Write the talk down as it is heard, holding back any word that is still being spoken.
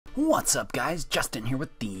What's up guys, Justin here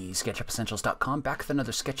with TheSketchUpEssentials.com, back with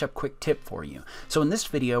another SketchUp quick tip for you. So in this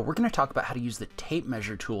video, we're going to talk about how to use the tape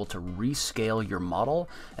measure tool to rescale your model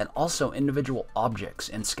and also individual objects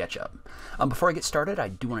in SketchUp. Before I get started, I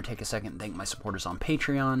do want to take a second and thank my supporters on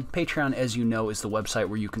Patreon. Patreon, as you know, is the website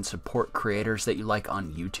where you can support creators that you like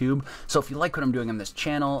on YouTube. So if you like what I'm doing on this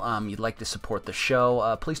channel, you'd like to support the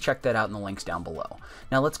show, please check that out in the links down below.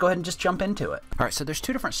 Now let's go ahead and just jump into it. Alright, so there's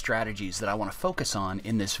two different strategies that I want to focus on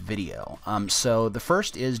in this video. So the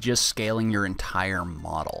first is just scaling your entire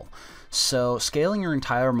model. So scaling your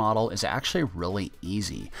entire model is actually really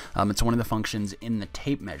easy. It's one of the functions in the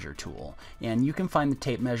tape measure tool, and you can find the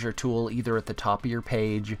tape measure tool either at the top of your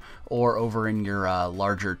page or over in your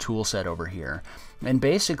larger tool set over here. And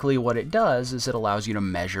basically what it does is it allows you to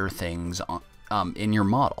measure things in your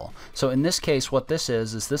model. So in this case, what this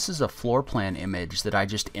is a floor plan image that I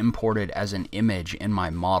just imported as an image in my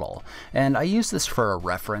model. And I used this for a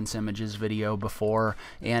reference images video before,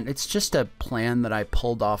 and it's just a plan that I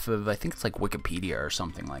pulled off of, I think it's like Wikipedia or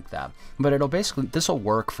something like that. But this will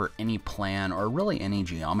work for any plan or really any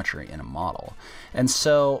geometry in a model. And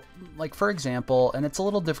so, like for example, and it's a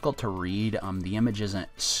little difficult to read, the image isn't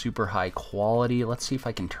super high quality. Let's see if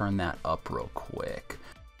I can turn that up real quick.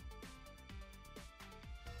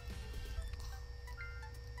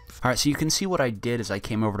 Alright, so you can see what I did is I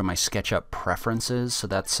came over to my SketchUp preferences, so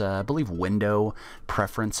that's I believe window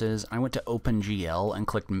preferences. I went to OpenGL and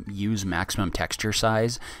clicked use maximum texture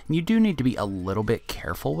size, and you do need to be a little bit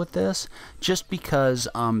careful with this just because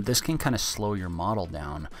this can kind of slow your model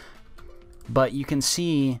down. But you can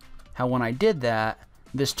see how when I did that,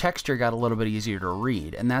 this texture got a little bit easier to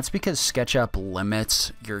read, and that's because SketchUp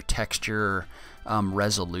limits your texture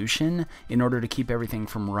resolution in order to keep everything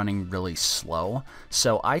from running really slow.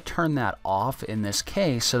 So I turned that off in this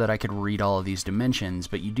case so that I could read all of these dimensions,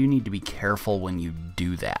 but you do need to be careful when you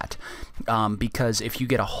do that because if you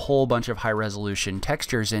get a whole bunch of high resolution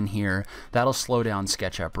textures in here, that'll slow down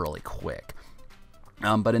SketchUp really quick.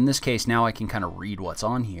 But in this case, now I can kind of read what's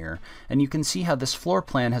on here, and you can see how this floor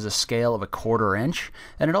plan has a scale of 1/4 inch,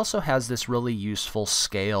 and it also has this really useful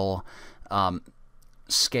scale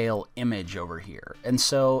image over here. And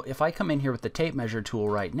so if I come in here with the tape measure tool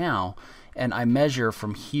right now, and I measure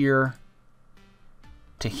from here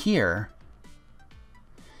to here,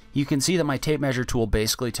 you can see that my tape measure tool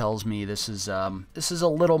basically tells me this is a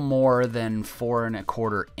little more than 4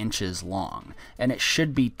 1/4 inches long, and it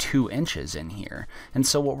should be 2 inches in here. And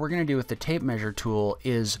so what we're going to do with the tape measure tool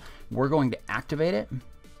is we're going to activate it.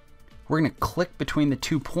 We're going to click between the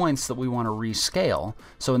 2 points that we want to rescale.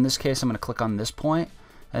 So in this case, I'm going to click on this point,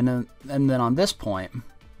 and then on this point,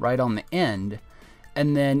 right on the end.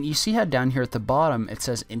 And then you see how down here at the bottom it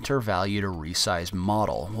says enter value to resize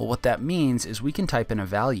model. Well, what that means is we can type in a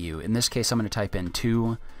value. In this case, I'm going to type in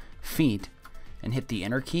 2 feet and hit the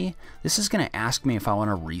enter key. This is going to ask me if I want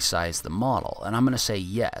to resize the model, and I'm going to say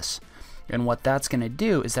yes. And what that's going to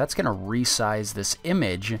do is that's going to resize this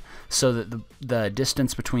image so that the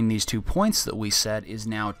distance between these 2 points that we set is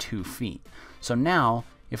now 2 feet. So now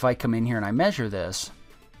if I come in here and I measure this,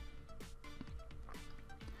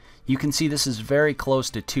 you can see this is very close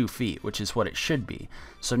to 2 feet, which is what it should be.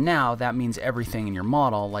 So now that means everything in your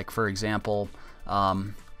model, like for example,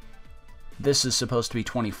 this is supposed to be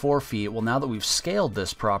 24 feet. Well, now that we've scaled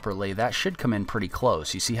this properly, that should come in pretty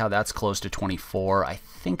close. You see how that's close to 24. I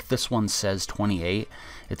think this one says 28.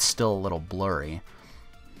 It's still a little blurry.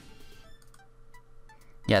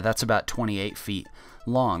 Yeah, that's about 28 feet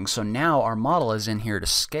long. So now our model is in here to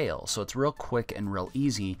scale. So it's real quick and real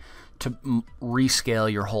easy to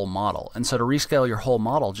rescale your whole model. And so to rescale your whole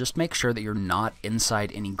model, just make sure that you're not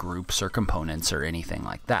inside any groups or components or anything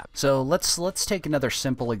like that. So let's take another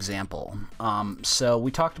simple example. So we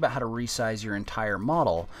talked about how to resize your entire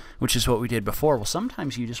model, which is what we did before. Well,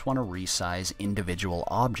 sometimes you just want to resize individual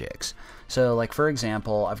objects. So like for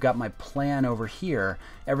example, I've got my plan over here.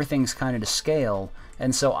 Everything's kind of to scale,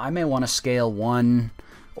 and so I may want to scale one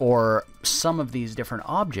or some of these different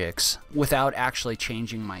objects without actually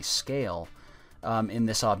changing my scale in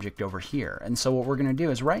this object over here. And so what we're going to do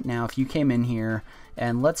is right now, if you came in here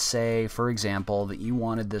and let's say, for example, that you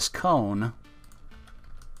wanted this cone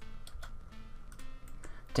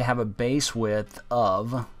to have a base width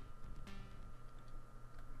of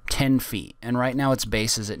 10 feet, and right now its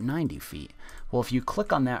base is at 90 feet. Well, if you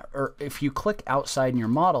click on that, or if you click outside in your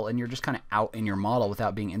model and you're just kind of out in your model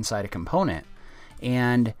without being inside a component,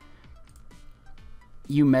 and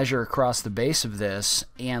you measure across the base of this,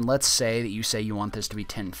 and let's say that you want this to be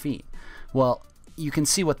 10 feet. Well, you can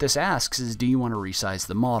see what this asks is, do you want to resize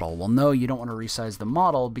the model? Well, no, you don't want to resize the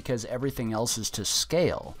model because everything else is to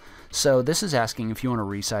scale. So this is asking if you want to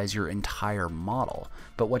resize your entire model.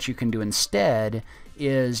 But what you can do instead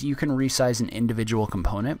is you can resize an individual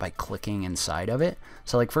component by clicking inside of it.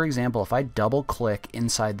 So like for example, if I double click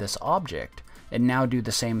inside this object and now do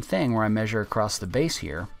the same thing where I measure across the base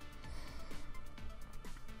here,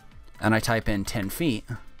 and I type in 10 feet,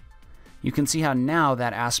 you can see how now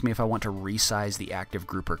that asks me if I want to resize the active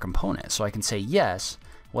grouper component. So I can say yes.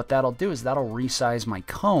 What that'll do is that'll resize my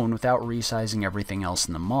cone without resizing everything else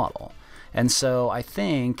in the model. And so I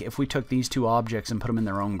think if we took these two objects and put them in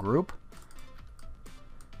their own group,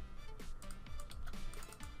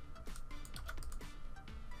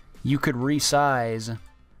 you could resize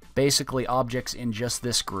basically objects in just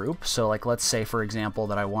this group. So like let's say for example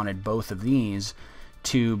that I wanted both of these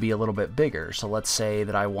to be a little bit bigger. So let's say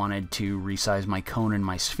that I wanted to resize my cone and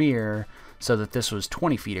my sphere so that this was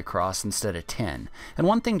 20 feet across instead of 10. And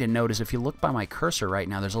one thing to note is if you look by my cursor right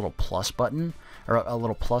now, there's a little plus button, or a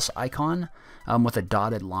little plus icon with a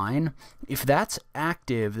dotted line. If that's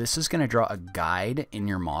active, this is going to draw a guide in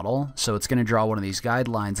your model. So it's going to draw one of these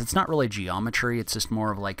guidelines. It's not really geometry, it's just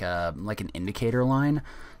more of like an indicator line.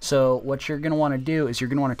 So what you're going to want to do is you're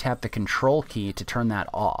going to want to tap the control key to turn that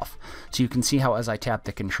off. So you can see how as I tap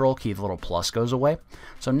the control key, the little plus goes away.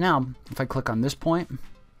 So now if I click on this point,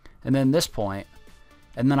 and then this point,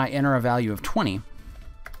 and then I enter a value of 20,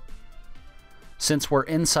 since we're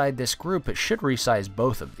inside this group, it should resize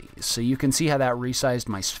both of these. So you can see how that resized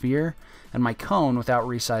my sphere and my cone without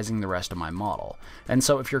resizing the rest of my model. And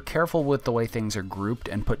so if you're careful with the way things are grouped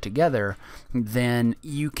and put together, then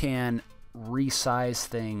you can resize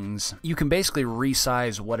things. You can basically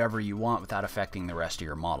resize whatever you want without affecting the rest of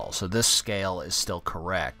your model. So this scale is still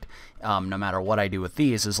correct no matter what I do with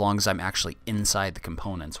these, as long as I'm actually inside the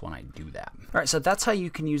components when I do that. All right, so that's how you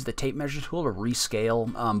can use the tape measure tool to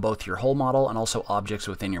rescale both your whole model and also objects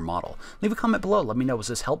within your model. Leave a comment below. Let me know, was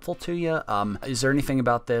this helpful to you? Is there anything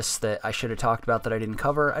about this that I should have talked about that I didn't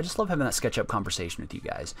cover? I just love having that SketchUp conversation with you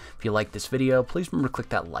guys. If you like this video, please remember to click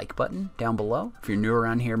that like button down below. If you're new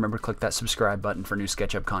around here, remember to click that subscribe button for new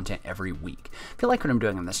SketchUp content every week. If you like what I'm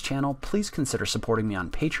doing on this channel, please consider supporting me on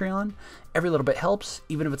Patreon. Every little bit helps,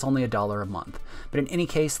 even if it's only $1 a month. But in any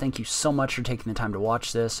case, thank you so much for taking the time to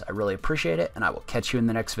watch this. I really appreciate it, and I will catch you in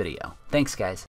the next video. Thanks, guys.